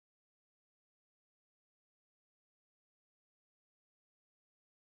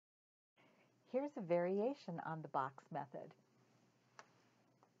Here's a variation on the box method.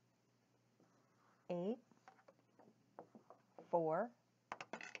 8, 4,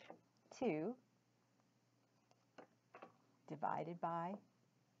 2 divided by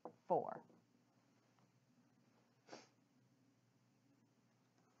 4.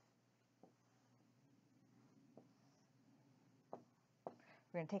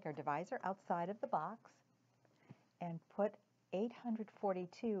 We're going to take our divisor outside of the box and put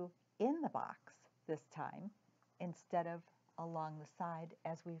 842 in the box this time instead of along the side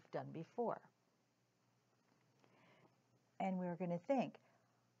as we've done before. And we're going to think,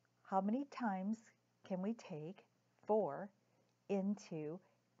 how many times can we take 4 into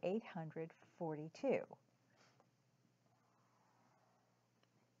 842?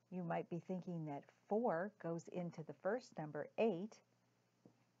 You might be thinking that 4 goes into the first number, 8,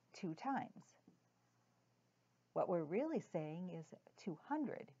 2 times. What we're really saying is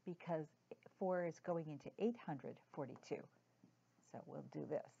 200 because 4 is going into 842. So we'll do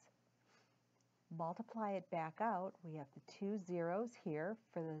this. Multiply it back out. We have the 2 zeros here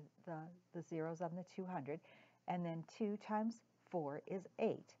for the zeros on the 200. And then 2 times 4 is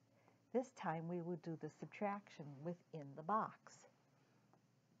 8. This time we will do the subtraction within the box.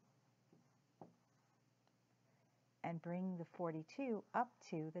 And bring the 42 up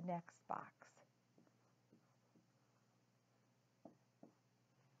to the next box.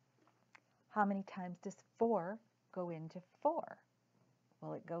 How many times does 4 go into 4?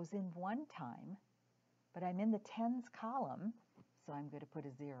 Well, it goes in 1 time, but I'm in the tens column, so I'm going to put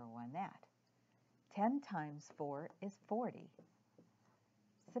a 0 on that. 10 times 4 is 40.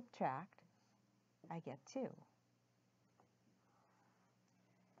 Subtract, I get 2.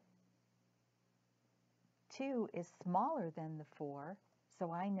 2 is smaller than the 4,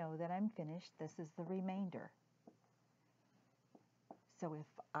 so I know that I'm finished. This is the remainder. So if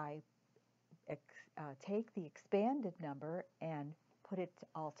I take the expanded number and put it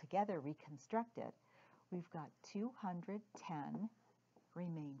all together, reconstruct it, we've got 210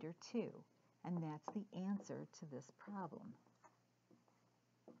 remainder 2, and that's the answer to this problem.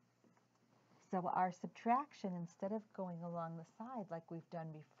 So our subtraction, instead of going along the side like we've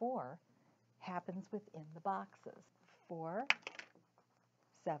done before, happens within the boxes. 4,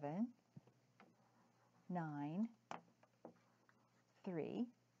 7, 9, 3,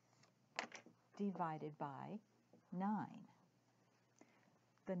 divided by 9.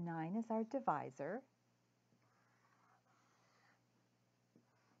 The 9 is our divisor.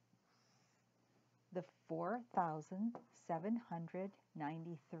 The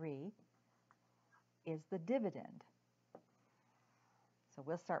 4,793 is the dividend. So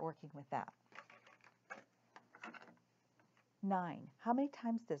we'll start working with that. 9. How many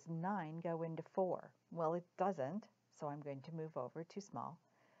times does 9 go into 4? Well, it doesn't, so I'm going to move over to small.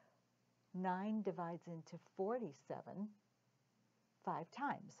 9 divides into 47 5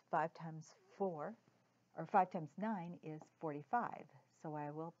 times. 5 times 4, or 5 times 9 is 45. So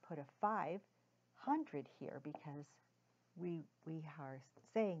I will put a 500 here because we are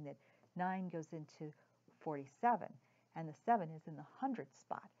saying that 9 goes into 47, and the 7 is in the hundredth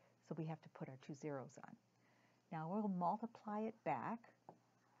spot, so we have to put our 2 zeros on. Now we'll multiply it back.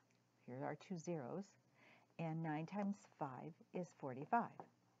 Here are our 2 zeros, and 9 times 5 is 45.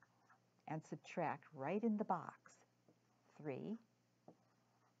 And subtract right in the box. 3,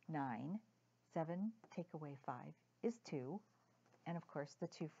 9, 7, take away 5 is 2, and of course the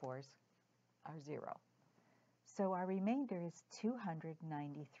 2 4s are 0. So our remainder is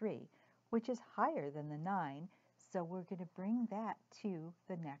 293, which is higher than the 9, so we're going to bring that to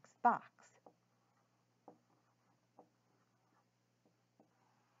the next box.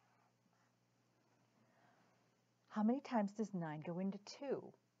 How many times does 9 go into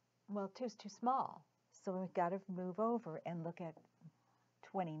 2? Well, 2 is too small, so we've got to move over and look at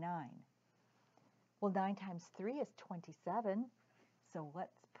 29. Well, 9 times 3 is 27, so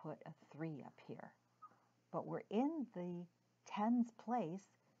let's put a 3 up here. But we're in the tens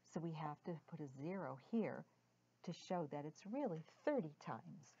place, so we have to put a 0 here to show that it's really 30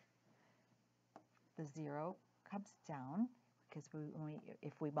 times. The 0 comes down because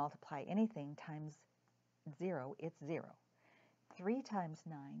if we multiply anything times 0, it's 0. 3 times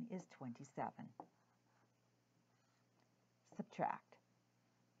 9 is 27. Subtract.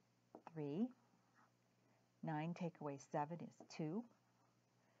 3. 9 take away 7 is 2.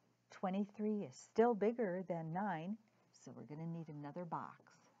 23 is still bigger than 9, so we're going to need another box.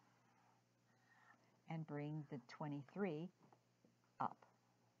 And bring the 23 up.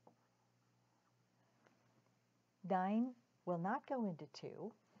 9 will not go into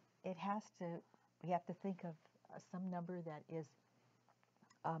 2. We have to think of some number that is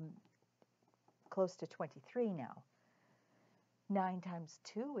close to 23 now. 9 times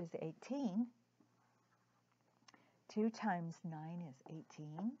 2 is 18. 2 times 9 is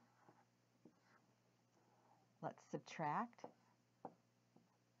 18. Let's subtract.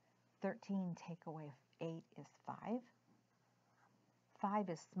 13 take away 8 is 5. 5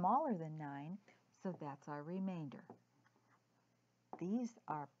 is smaller than 9, so that's our remainder. These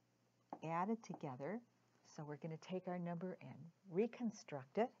are added together, so we're going to take our number and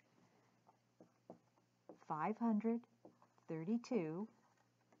reconstruct it. 532,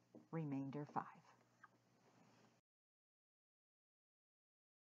 remainder 5.